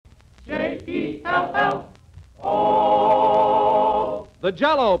J-E-L-L-O. The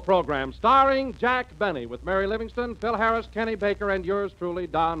Jell-O program, starring Jack Benny, with Mary Livingston, Phil Harris, Kenny Baker, and yours truly,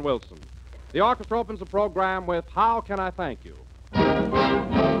 Don Wilson. The orchestra opens the program with How Can I Thank You?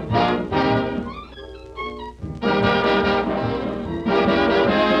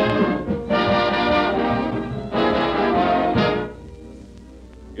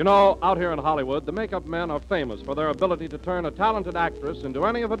 You know, out here in Hollywood, the makeup men are famous for their ability to turn a talented actress into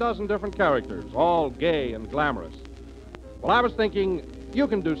any of a dozen different characters, all gay and glamorous. Well, I was thinking you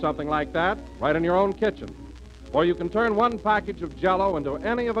can do something like that right in your own kitchen. Or you can turn one package of Jell-O into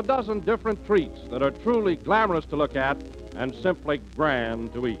any of a dozen different treats that are truly glamorous to look at and simply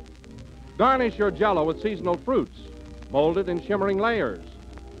grand to eat. Garnish your Jell-O with seasonal fruits, molded in shimmering layers.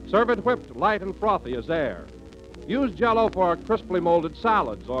 Serve it whipped, light and frothy as air. Use Jell-O for crisply molded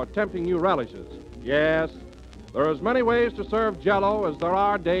salads or tempting new relishes. Yes, there are as many ways to serve Jell-O as there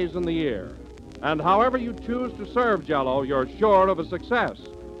are days in the year. And however you choose to serve Jell-O, you're sure of a success.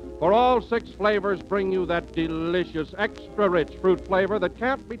 For all 6 flavors bring you that delicious, extra-rich fruit flavor that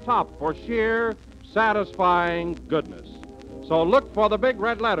can't be topped for sheer, satisfying goodness. So look for the big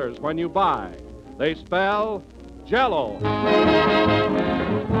red letters when you buy. They spell Jell-O.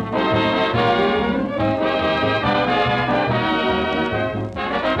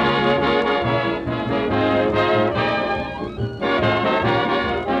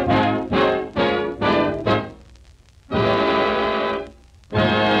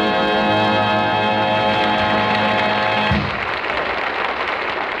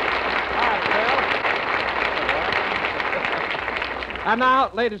 And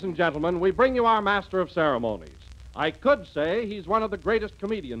now, ladies and gentlemen, we bring you our master of ceremonies. I could say he's one of the greatest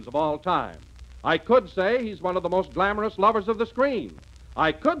comedians of all time. I could say he's one of the most glamorous lovers of the screen.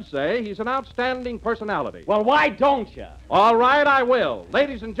 I could say he's an outstanding personality. Well, why don't you? All right, I will.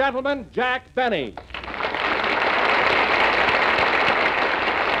 Ladies and gentlemen, Jack Benny.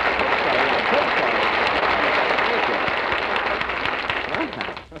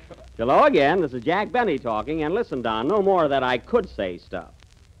 Hello again. This is Jack Benny talking. And listen, Don, no more of that I could say stuff.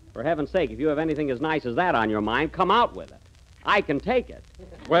 For heaven's sake, if you have anything as nice as that on your mind, come out with it. I can take it.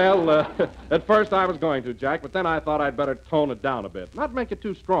 Well, at first I was going to, Jack, but then I thought I'd better tone it down a bit, not make it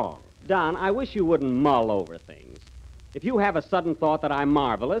too strong. Don, I wish you wouldn't mull over things. If you have a sudden thought that I'm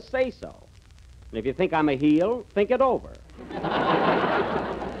marvelous, say so. And if you think I'm a heel, think it over.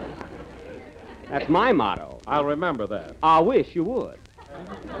 That's my motto. I'll remember that. I wish you would.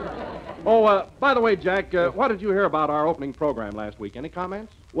 Oh, by the way, Jack, what did you hear about our opening program last week? Any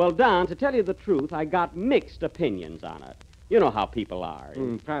comments? Well, Don, to tell you the truth, I got mixed opinions on it. You know how people are.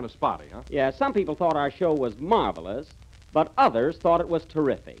 Kind of spotty, huh? Yeah, some people thought our show was marvelous, but others thought it was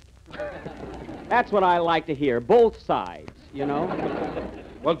terrific. That's what I like to hear, both sides, you know?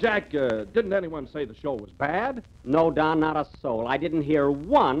 Well, Jack, didn't anyone say the show was bad? No, Don, not a soul. I didn't hear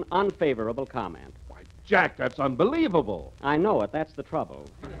one unfavorable comment. Why, Jack, that's unbelievable. I know it. That's the trouble.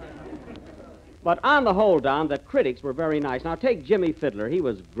 But on the whole, Don, the critics were very nice. Now, take Jimmy Fiddler. He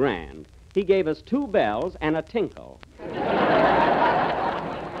was grand. He gave us 2 bells and a tinkle.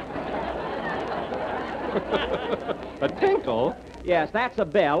 A tinkle? Yes, that's a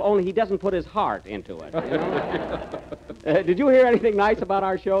bell, only he doesn't put his heart into it. You know? Did you hear anything nice about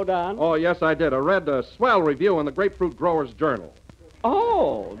our show, Don? Oh, yes, I did. I read a swell review in the Grapefruit Growers Journal.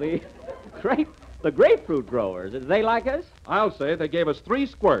 Oh, the grapefruit growers. Did they like us? I'll say they gave us 3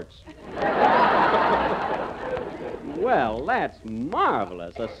 squirts. Well, that's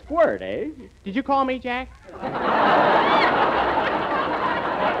marvelous. A squirt, eh? Did you call me, Jack?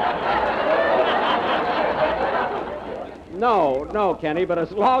 No, Kenny, but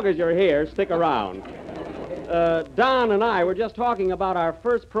as long as you're here, stick around. Don and I were just talking about our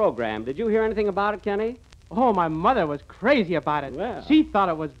first program. Did you hear anything about it, Kenny? Oh, my mother was crazy about it. Well. She thought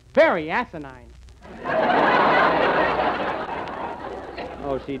it was very asinine.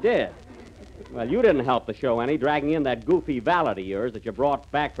 Oh, she did? Well, you didn't help the show any, dragging in that goofy valet of yours that you brought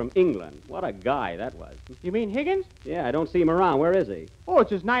back from England. What a guy that was. You mean Higgins? Yeah, I don't see him around. Where is he? Oh,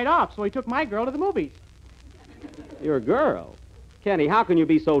 it's his night off, so he took my girl to the movies. Your girl? Kenny, how can you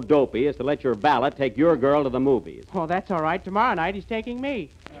be so dopey as to let your valet take your girl to the movies? Oh, that's all right. Tomorrow night he's taking me.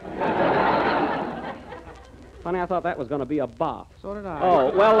 Funny, I thought that was going to be a bop. So did I.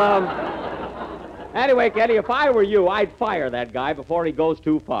 Oh, well, anyway, Kenny, if I were you, I'd fire that guy before he goes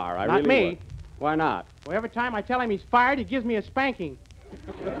too far. I Not really me. would. Why not? Well, every time I tell him he's fired, he gives me a spanking.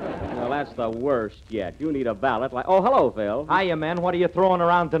 Well, that's the worst yet. You need a valet like... Oh, hello, Phil. Hiya, men. What are you throwing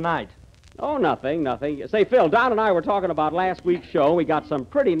around tonight? Oh, nothing. Say, Phil, Don and I were talking about last week's show. We got some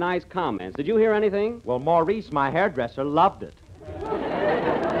pretty nice comments. Did you hear anything? Well, Maurice, my hairdresser, loved it.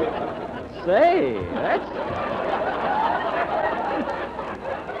 Say,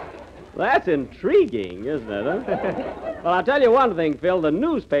 that's intriguing, isn't it? Huh? Well, I'll tell you one thing, Phil. The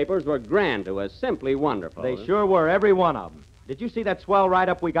newspapers were grand to us, simply wonderful. They sure were, every one of them. Did you see that swell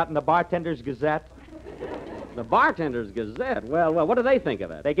write-up we got in the Bartender's Gazette? The Bartender's Gazette. Well, what do they think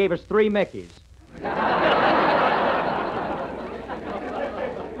of it? They gave us 3 Mickeys.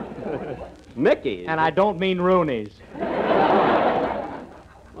 Mickey's. And I don't mean Rooney's.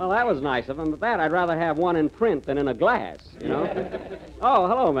 Well, that was nice of them, but that I'd rather have one in print than in a glass, you know? Oh,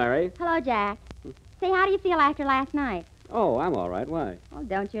 hello, Mary. Hello, Jack. Say, how do you feel after last night? Oh, I'm all right. Why? Oh,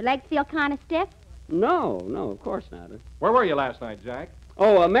 don't your legs feel kind of stiff? No, of course not. Where were you last night, Jack?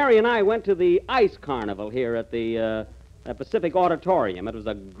 Oh, Mary and I went to the Ice Carnival here at the Pacific Auditorium. It was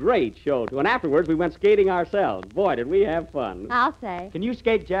a great show, too. And afterwards, we went skating ourselves. Boy, did we have fun. I'll say. Can you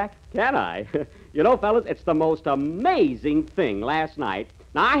skate, Jack? Can I? You know, fellas, it's the most amazing thing last night.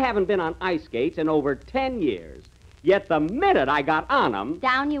 Now, I haven't been on ice skates in over 10 years. Yet the minute I got on them...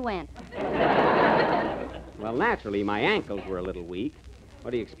 Down you went. Well, naturally, my ankles were a little weak.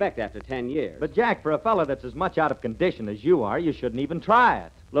 What do you expect after 10 years? But, Jack, for a fella that's as much out of condition as you are, you shouldn't even try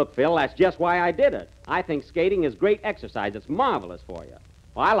it. Look, Phil, that's just why I did it. I think skating is great exercise. It's marvelous for you.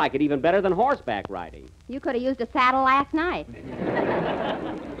 Well, I like it even better than horseback riding. You could have used a saddle last night.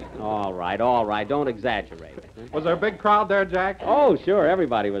 All right. Don't exaggerate. Was there a big crowd there, Jack? Oh, sure.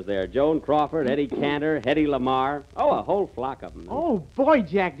 Everybody was there. Joan Crawford, Eddie Cantor, Hedy Lamarr. Oh, a whole flock of them. Oh, boy,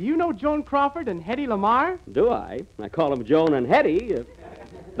 Jack, do you know Joan Crawford and Hedy Lamarr? Do I? I call them Joan and Hetty. If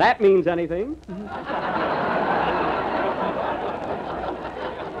that means anything.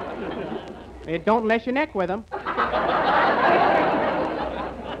 It don't mess your neck with them.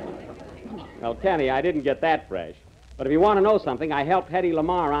 Well, Kenny, I didn't get that fresh. But if you want to know something, I helped Hedy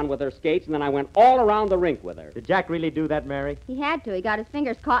Lamarr on with her skates, and then I went all around the rink with her. Did Jack really do that, Mary? He had to. He got his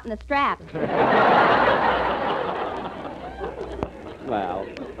fingers caught in the straps. Well,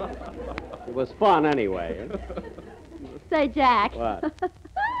 it was fun anyway. Say, Jack. What?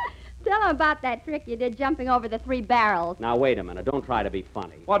 Tell him about that trick you did jumping over the 3 barrels. Now, wait a minute. Don't try to be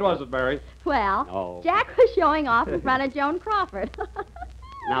funny. What was it, Mary? Well, Oh. Jack was showing off in front of Joan Crawford.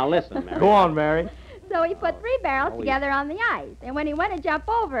 Now, listen, Mary. Go on, Mary. So he put 3 barrels Oh, together on the ice. And when he went to jump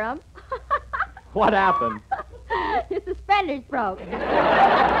over them, What happened? his suspenders broke.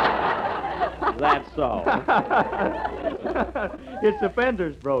 That's so. His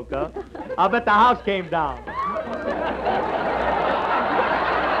suspenders broke, huh? I'll bet the house came down.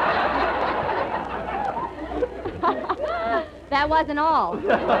 That wasn't all.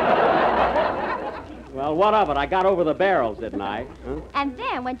 Well, what of it? I got over the barrels, didn't I? Huh? And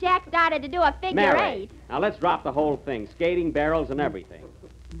then when Jack started to do a figure Mary, 8, now let's drop the whole thing. Skating, barrels, and everything.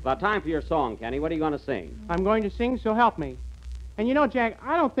 About time for your song, Kenny. What are you going to sing? I'm going to sing, so help me. And you know, Jack,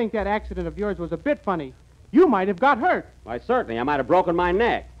 I don't think that accident of yours was a bit funny. You might have got hurt. Why, certainly. I might have broken my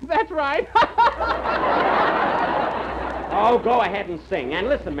neck. That's right. Oh, go ahead and sing. And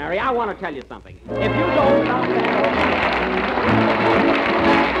listen, Mary, I want to tell you something. If you don't stop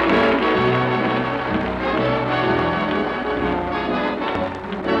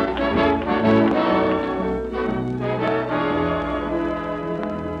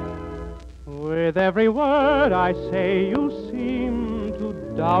With every word I say, you seem to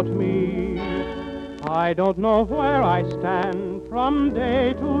doubt me. I don't know where I stand from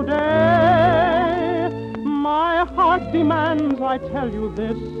day to day. My heart demands I tell you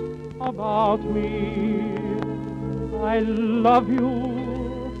this about me. I love you.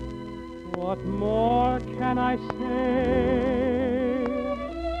 What more can I say?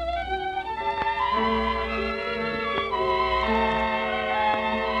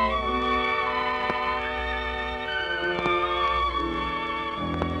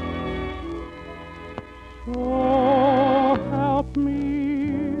 So help me,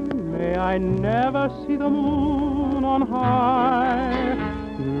 may I never see the moon on high.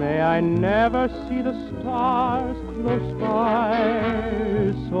 May I never see the stars close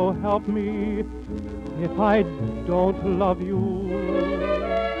by. So help me if I don't love you.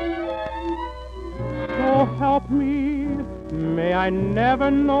 So help me, may I never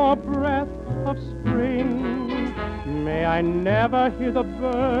know a breath of spring. May I never hear the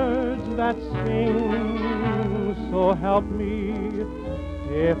birds that sing. So help me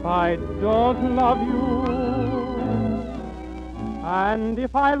if I don't love you. And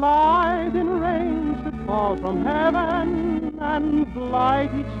if I lied in rain should fall from heaven and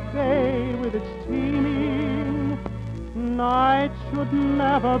blight each day with its teeming, night should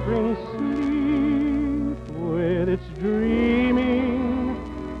never bring sleep with its dreaming,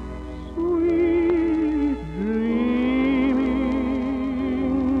 sweet dreaming.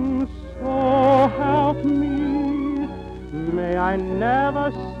 So I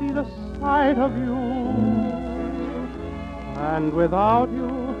never see the sight of you. And without you,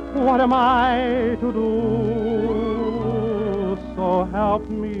 what am I to do? So help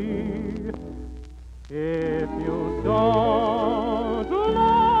me, if you don't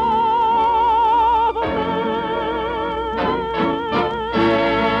love me.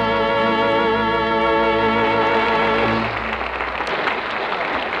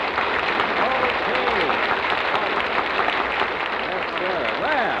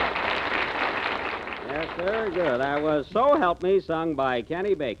 Very good. That was So Help Me, sung by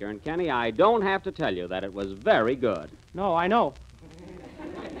Kenny Baker. And, Kenny, I don't have to tell you that it was very good. No, I know.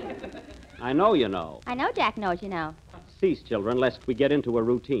 I know you know. I know Jack knows you know. Cease, children, lest we get into a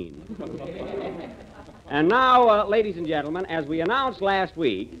routine. And now, ladies and gentlemen, as we announced last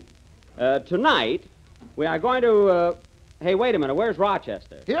week, tonight we are going to... Hey, wait a minute. Where's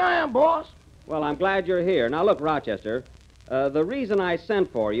Rochester? Here I am, boss. Well, I'm glad you're here. Now, look, Rochester, the reason I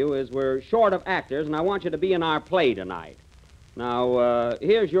sent for you is we're short of actors, and I want you to be in our play tonight. Now,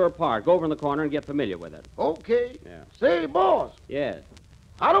 here's your part. Go over in the corner and get familiar with it. Okay. Yeah. Say, boss, Yes.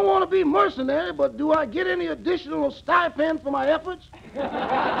 I don't want to be mercenary, but do I get any additional stipend for my efforts?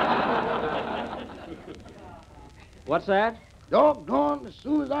 What's that? Doggone, as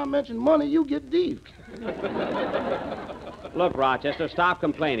soon as I mention money, you get deep. Look, Rochester, stop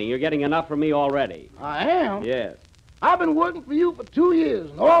complaining. You're getting enough from me already. I am? Yes. I've been working for you for 2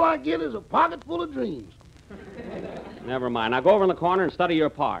 years, and all I get is a pocket full of dreams. Never mind. Now go over in the corner and study your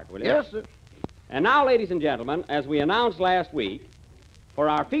part, will you? Yes, sir. And now, ladies and gentlemen, as we announced last week, for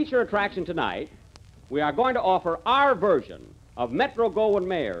our feature attraction tonight, we are going to offer our version of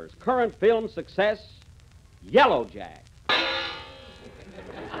Metro-Goldwyn-Mayer's current film success, Yellow Jack.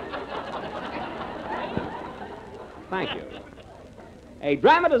 Thank you. A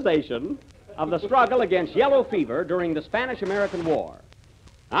dramatization of the struggle against yellow fever during the Spanish-American War.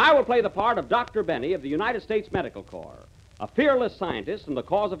 I will play the part of Dr. Benny of the United States Medical Corps, a fearless scientist in the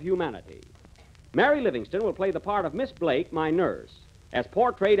cause of humanity. Mary Livingston will play the part of Miss Blake, my nurse, as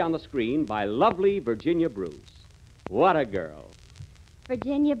portrayed on the screen by lovely Virginia Bruce. What a girl.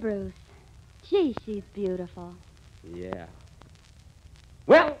 Virginia Bruce. Gee, she's beautiful. Yeah.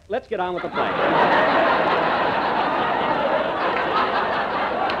 Well, let's get on with the play.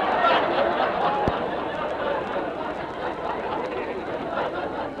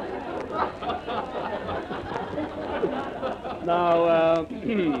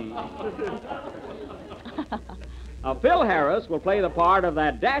 Now, Phil Harris will play the part of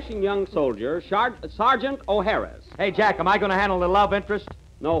that dashing young soldier, Sergeant O'Harris. Hey, Jack, am I going to handle the love interest?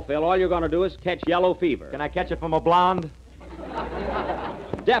 No, Phil, all you're going to do is catch yellow fever. Can I catch it from a blonde?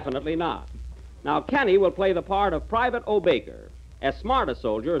 Definitely not. Now, Kenny will play the part of Private O'Baker, as smart a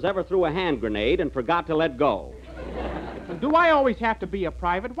soldier as ever threw a hand grenade and forgot to let go. Do I always have to be a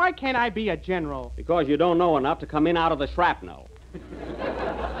private? Why can't I be a general? Because you don't know enough to come in out of the shrapnel.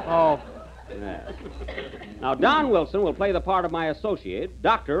 Oh, Yes. Now, Don Wilson will play the part of my associate,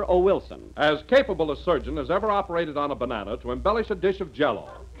 Dr. O. Wilson. As capable a surgeon as ever operated on a banana to embellish a dish of Jell-O.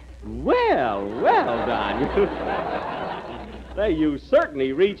 Well, Don. Say, you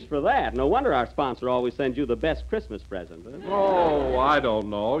certainly reached for that. No wonder our sponsor always sends you the best Christmas present. Huh? Oh, I don't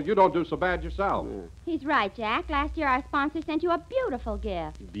know. You don't do so bad yourself. He's right, Jack. Last year our sponsor sent you a beautiful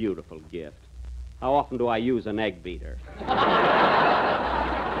gift. Beautiful gift. How often do I use an egg beater?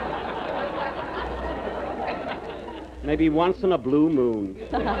 Maybe once in a blue moon.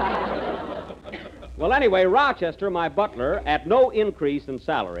 Well, anyway, Rochester, my butler, at no increase in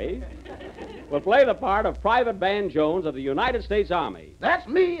salary, will play the part of Private Van Jones of the United States Army. That's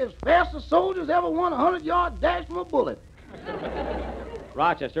me, as fast as soldiers ever won a 100-yard dash from a bullet.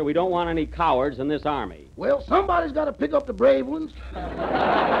 Rochester, we don't want any cowards in this army. Well, somebody's got to pick up the brave ones.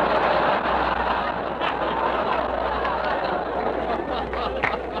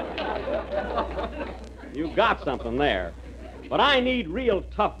 You got something there. But I need real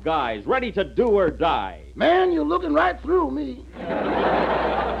tough guys, ready to do or die. Man, you're looking right through me.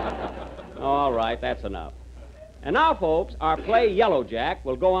 All right, that's enough. And now, folks, our play Yellow Jack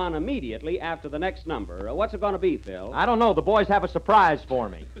will go on immediately after the next number. What's it going to be, Phil? I don't know. The boys have a surprise for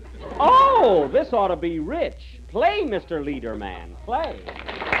me. Oh, this ought to be rich. Play, Mr. Leaderman. Play.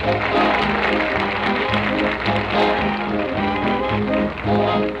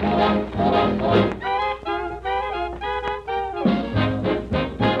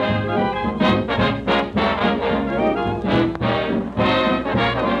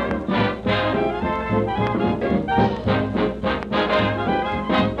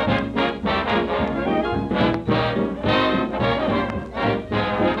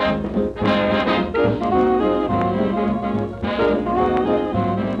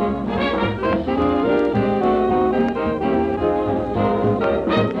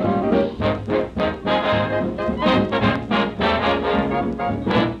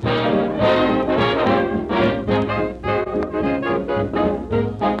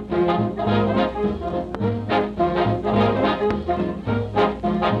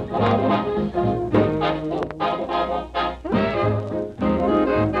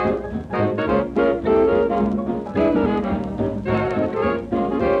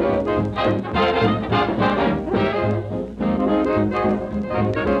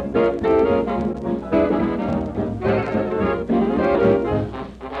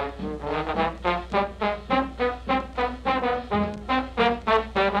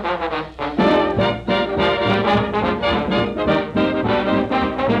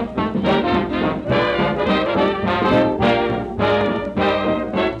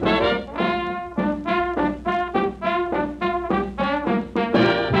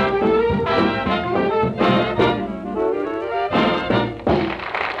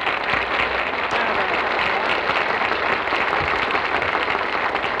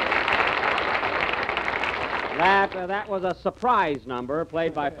 That was a surprise number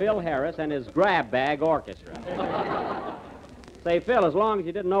played by Phil Harris and his Grab Bag Orchestra. Say, Phil, as long as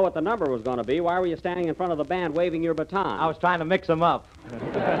you didn't know what the number was going to be, why were you standing in front of the band waving your baton? I was trying to mix them up.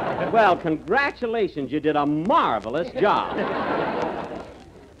 Well, congratulations. You did a marvelous job.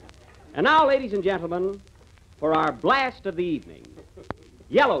 And now, ladies and gentlemen, for our blast of the evening,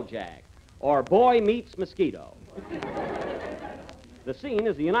 Yellow Jack, or Boy Meets Mosquito. The scene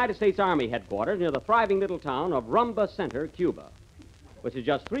is the United States Army headquarters near the thriving little town of Rumba Center, Cuba, which is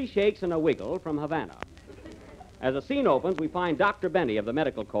just 3 shakes and a wiggle from Havana. As the scene opens, we find Dr. Benny of the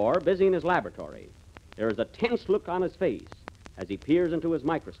Medical Corps busy in his laboratory. There is a tense look on his face as he peers into his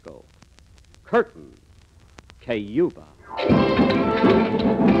microscope. Curtain, Cuba.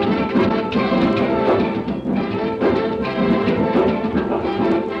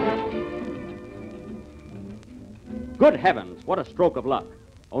 Good heavens, what a stroke of luck.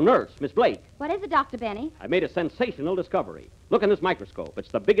 Oh, nurse, Miss Blake. What is it, Dr. Benny? I made a sensational discovery. Look in this microscope.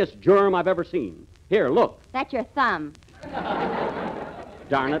 It's the biggest germ I've ever seen. Here, look. That's your thumb.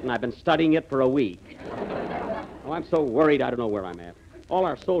 Darn it, and I've been studying it for a week. Oh, I'm so worried I don't know where I'm at. All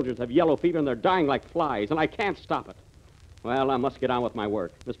our soldiers have yellow fever and they're dying like flies, and I can't stop it. Well, I must get on with my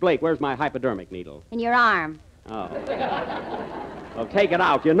work. Miss Blake, where's my hypodermic needle? In your arm. Oh. Well, take it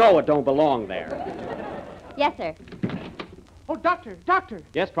out. You know it don't belong there. Yes, sir. Oh, doctor.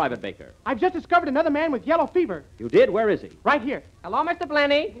 Yes, Private Baker. I've just discovered another man with yellow fever. You did? Where is he? Right here. Hello, Mr.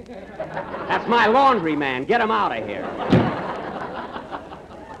 Blenny. That's my laundry man. Get him out of here.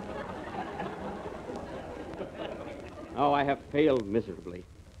 Oh, I have failed miserably.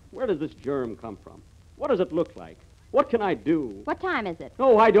 Where does this germ come from? What does it look like? What can I do? What time is it?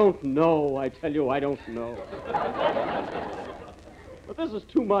 Oh, I don't know. I tell you, I don't know. But this is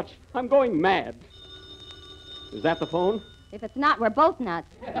too much. I'm going mad. Is that the phone? If it's not, we're both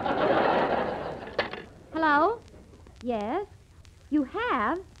nuts. Hello? Yes? You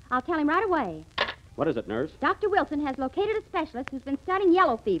have? I'll tell him right away. What is it, nurse? Dr. Wilson has located a specialist who's been studying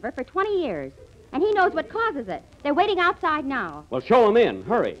yellow fever for 20 years. And he knows what causes it. They're waiting outside now. Well, show him in.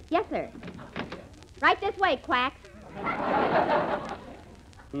 Hurry. Yes, sir. Right this way, Quack.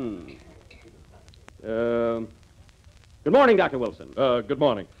 Good morning, Dr. Wilson. Good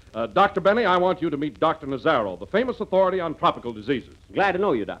morning. Dr. Benny, I want you to meet Dr. Nazaro, the famous authority on tropical diseases. Glad to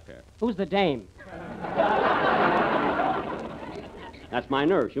know you, Doctor. Who's the dame? That's my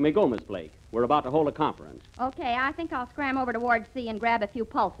nurse. You may go, Miss Blake. We're about to hold a conference. Okay, I think I'll scram over to Ward C and grab a few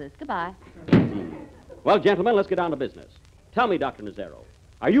pulses. Goodbye. Well, gentlemen, let's get down to business. Tell me, Dr. Nazaro,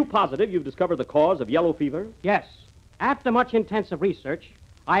 are you positive you've discovered the cause of yellow fever? Yes. After much intensive research,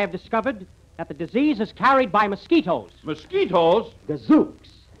 I have discovered that the disease is carried by mosquitoes. Mosquitoes? Gazooks.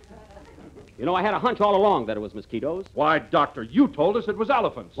 You know, I had a hunch all along that it was mosquitoes. Why, Doctor, you told us it was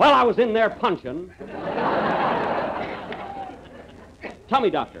elephants. Well, I was in there punching. Tell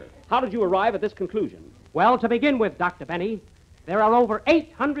me, Doctor, how did you arrive at this conclusion? Well, to begin with, Dr. Benny, there are over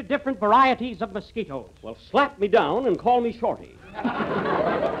 800 different varieties of mosquitoes. Well, slap me down and call me Shorty.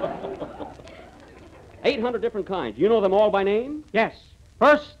 800 different kinds. You know them all by name? Yes.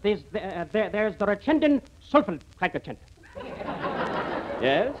 First, there's the Rachindin sulfur-glycogen.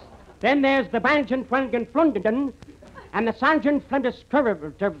 Yes? Then there's the Banjan Flengen Flundenden and the Sanjan Flendus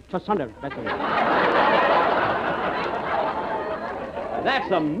Trevor.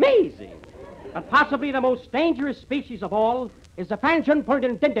 That's amazing. But possibly the most dangerous species of all is the Fanjan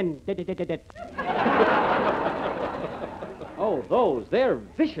Flundenden. Oh, those. They're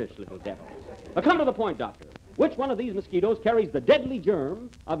vicious little devils. But come to the point, Doctor. Which one of these mosquitoes carries the deadly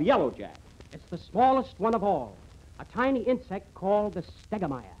germ of yellow jack? It's the smallest one of all, a tiny insect called the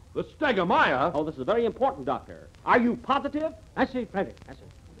stegomyia. The Stegomyia? Oh, this is very important, Doctor. Are you positive? That's it, Private. That's it.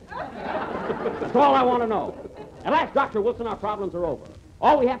 That's all I want to know. At last, Dr. Wilson, our problems are over.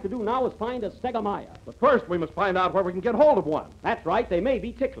 All we have to do now is find a Stegomyia. But first, we must find out where we can get hold of one. That's right, they may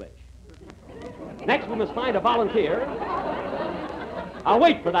be ticklish. Next, we must find a volunteer. I'll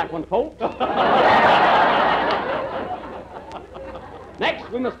wait for that one, folks. Next,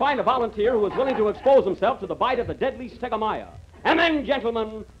 we must find a volunteer who is willing to expose himself to the bite of the deadly Stegomyia. And then,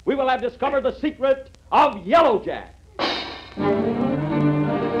 gentlemen, we will have discovered the secret of Yellow Jack.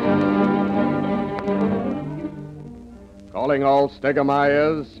 Calling all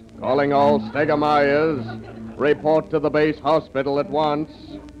Stegomyas. Calling all Stegomyas. Report to the base hospital at once.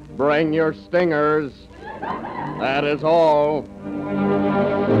 Bring your stingers. That is all.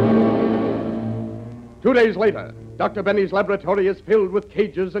 2 days later, Dr. Benny's laboratory is filled with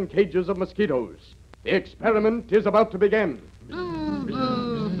cages and cages of mosquitoes. The experiment is about to begin.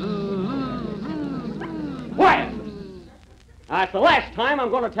 Quiet! That's the last time I'm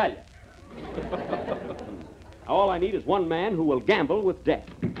going to tell you. All I need is one man who will gamble with death.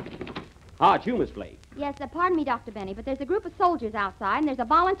 How'd you, Miss Blake? Yes, pardon me, Dr. Benny, but there's a group of soldiers outside, and there's a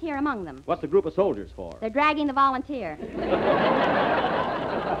volunteer among them. What's the group of soldiers for? They're dragging the volunteer.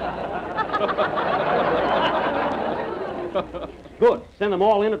 Good. Send them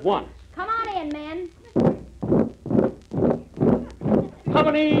all in at once. Come on in, men.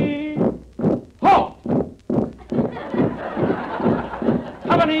 Company! Halt!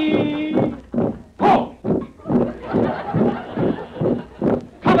 Company! Halt!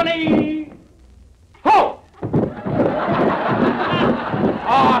 Company! Halt!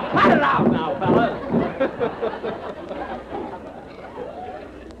 Oh, cut it out now, fellas.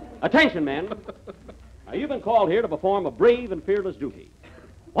 Attention, men. Now, you've been called here to perform a brave and fearless duty.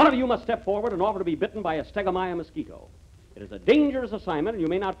 One of you must step forward and offer to be bitten by a Stegomyia mosquito. It is a dangerous assignment, and you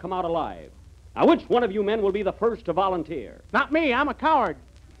may not come out alive. Now, which one of you men will be the first to volunteer? Not me. I'm a coward.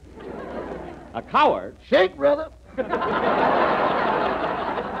 A coward? Shake, brother.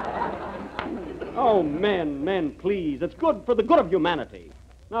 Oh, men, please. It's good for the good of humanity.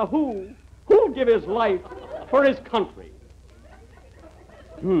 Now, who'll give his life for his country?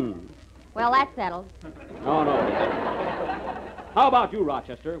 Well, that's settled. Oh, no. How about you,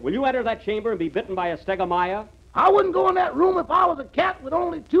 Rochester? Will you enter that chamber and be bitten by a Stegomyia? I wouldn't go in that room if I was a cat with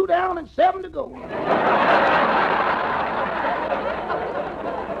only 2 down and 7 to go.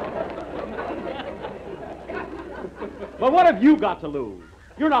 Well, what have you got to lose?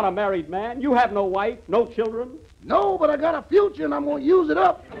 You're not a married man. You have no wife, no children. No, but I got a future and I'm going to use it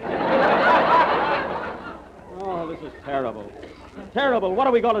up. Oh, this is terrible. Terrible. What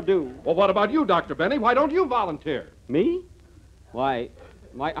are we going to do? Well, what about you, Dr. Benny? Why don't you volunteer? Me? Why,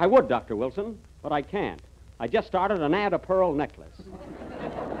 I would, Dr. Wilson, but I can't. I just started an Add a Pearl necklace.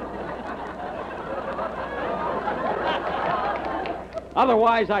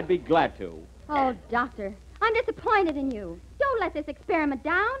 Otherwise, I'd be glad to. Oh, Doctor, I'm disappointed in you. Don't let this experiment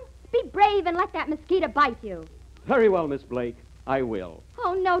down. Be brave and let that mosquito bite you. Very well, Miss Blake. I will.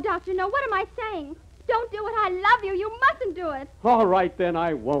 Oh, no, Doctor, no. What am I saying? Don't do it. I love you. You mustn't do it. All right, then,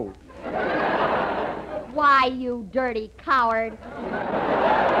 I won't. Why, you dirty coward.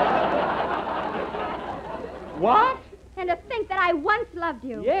 What? And to think that I once loved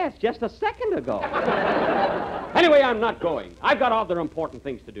you. Yes, just a second ago. Anyway, I'm not going. I've got other important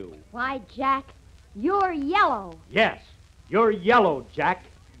things to do. Why, Jack, you're yellow. Yes, you're yellow, Jack.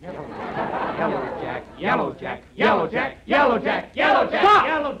 Yellow Jack, Yellow Jack, Yellow Jack, Yellow Jack, Yellow Jack, Stop!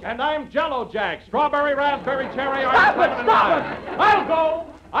 Yellow Jack. And I'm Jello Jack. Strawberry, raspberry, cherry, orange, Stop lemon, it! and Stop lime. it!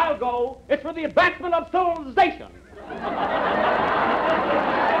 I'll go. It's for the advancement of civilization.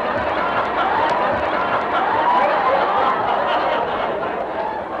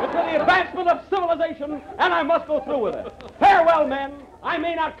 It's for the advancement of civilization, and I must go through with it. Farewell, men. I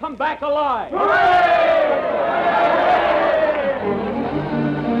may not come back alive.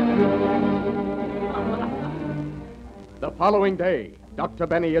 The following day, Dr.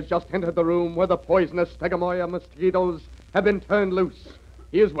 Benny has just entered the room where the poisonous Stegomyia mosquitoes have been turned loose.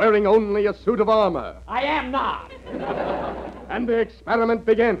 He is wearing only a suit of armor, I am not. and the experiment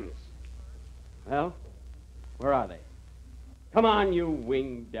begins. Well, where are they? Come on, you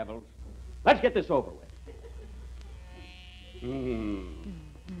winged devils. Let's get this over with.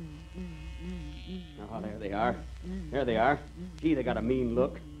 Oh, there they are. There they are. Gee, they got a mean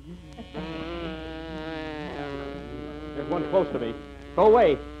look. There's one close to me. Go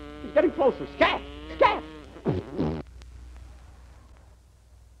away. He's getting closer. Scat! Scat!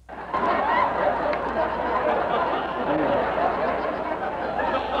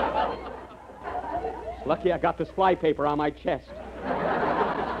 It's lucky I got this fly paper on my chest.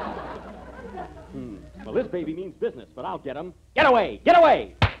 Well, this baby means business, but I'll get him. Get away! Get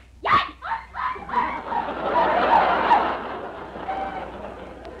away!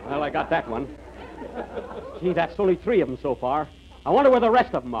 Well, I got that one. Gee, that's only 3 of them so far. I wonder where the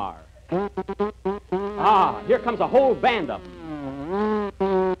rest of them are. Ah, here comes a whole band of them.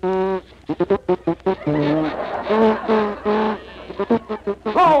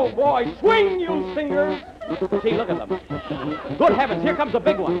 Oh, boy, swing, you singers! Gee, look at them. Good heavens, here comes a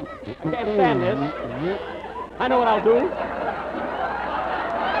big one. I can't stand this. I know what I'll do.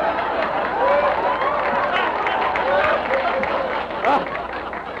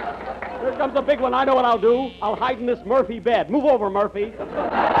 Here comes a big one. I know what I'll do. I'll hide in this Murphy bed. Move over, Murphy.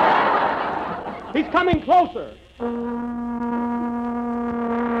 He's coming closer. Gee,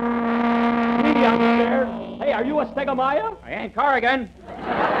 I'm scared. Hey, are you a Stegomyia? I ain't Corrigan.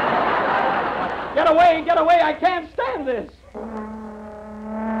 Get away, get away. I can't stand this.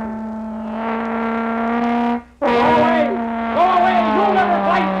 Go away. Go away. You'll never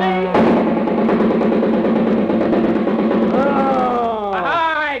fight me. Oh.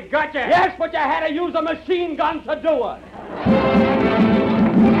 I gotcha. Yes, but you had to use a machine gun to do it.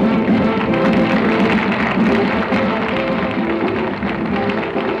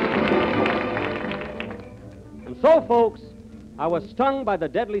 And so, folks, I was stung by the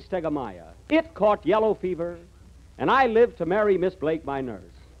deadly Stegomyia. It caught yellow fever, and I lived to marry Miss Blake, my nurse.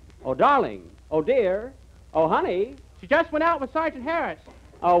 Oh, darling. Oh, dear. Oh, honey. She just went out with Sergeant Harris.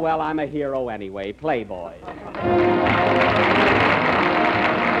 Oh, well, I'm a hero anyway. Playboy.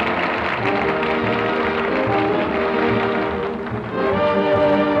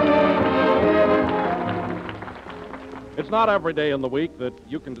 It's not every day in the week that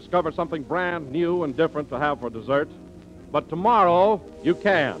you can discover something brand new and different to have for dessert. But tomorrow, you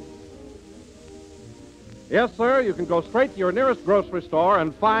can. Yes, sir, you can go straight to your nearest grocery store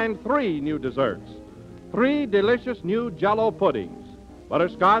and find 3 new desserts. 3 delicious new Jell-O puddings,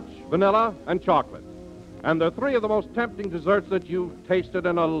 butterscotch, vanilla, and chocolate. And they're 3 of the most tempting desserts that you've tasted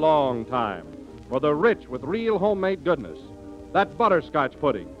in a long time. For they're rich with real homemade goodness. That butterscotch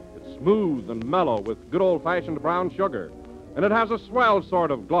pudding, it's smooth and mellow with good old-fashioned brown sugar. And it has a swell sort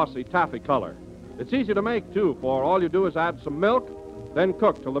of glossy taffy color. It's easy to make, too, for all you do is add some milk, then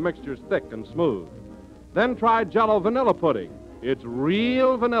cook till the mixture's thick and smooth. Then try Jell-O vanilla pudding. It's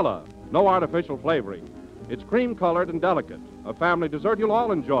real vanilla, no artificial flavoring. It's cream-colored and delicate, a family dessert you'll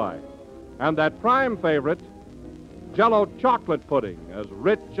all enjoy. And that prime favorite, Jell-O chocolate pudding, as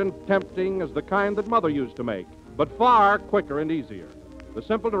rich and tempting as the kind that Mother used to make, but far quicker and easier. The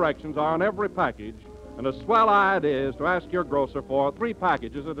simple directions are on every package, and a swell idea is to ask your grocer for 3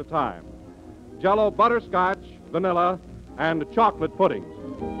 packages at a time. Jell-O butterscotch, vanilla, and chocolate puddings.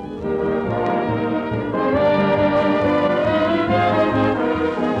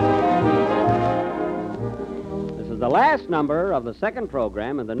 This is the last number of the second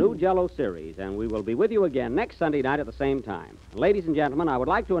program in the new Jell-O series, and we will be with you again next Sunday night at the same time. Ladies and gentlemen, I would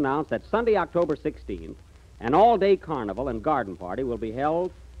like to announce that Sunday, October 16th, an all-day carnival and garden party will be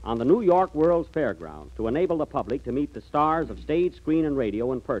held on the New York World's Fairgrounds to enable the public to meet the stars of stage, screen, and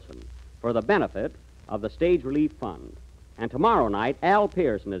radio in person for the benefit of the Stage Relief Fund. And tomorrow night, Al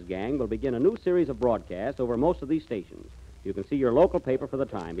Pierce and his gang will begin a new series of broadcasts over most of these stations. You can see your local paper for the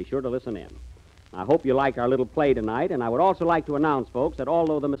time. Be sure to listen in. I hope you like our little play tonight, and I would also like to announce, folks, that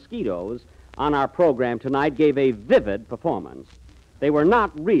although the mosquitoes on our program tonight gave a vivid performance, they were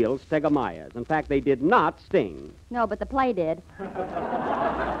not real Stegomyas. In fact, they did not sting. No, but the play did.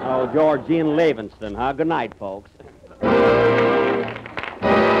 Oh, Georgine Levinston, huh? Good night, folks.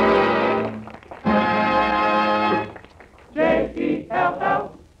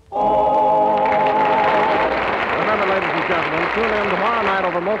 Remember, ladies and gentlemen, tune in tomorrow night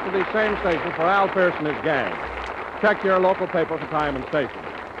over most of these same stations for Al Pierce and his gang. Check your local paper for time and station.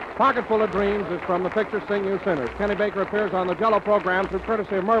 Pocketful of Dreams is from the picture Sing You Sinners. Kenny Baker appears on the Jell-O program through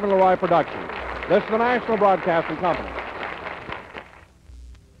courtesy of Mervyn LeRoy Productions. This is the National Broadcasting Company.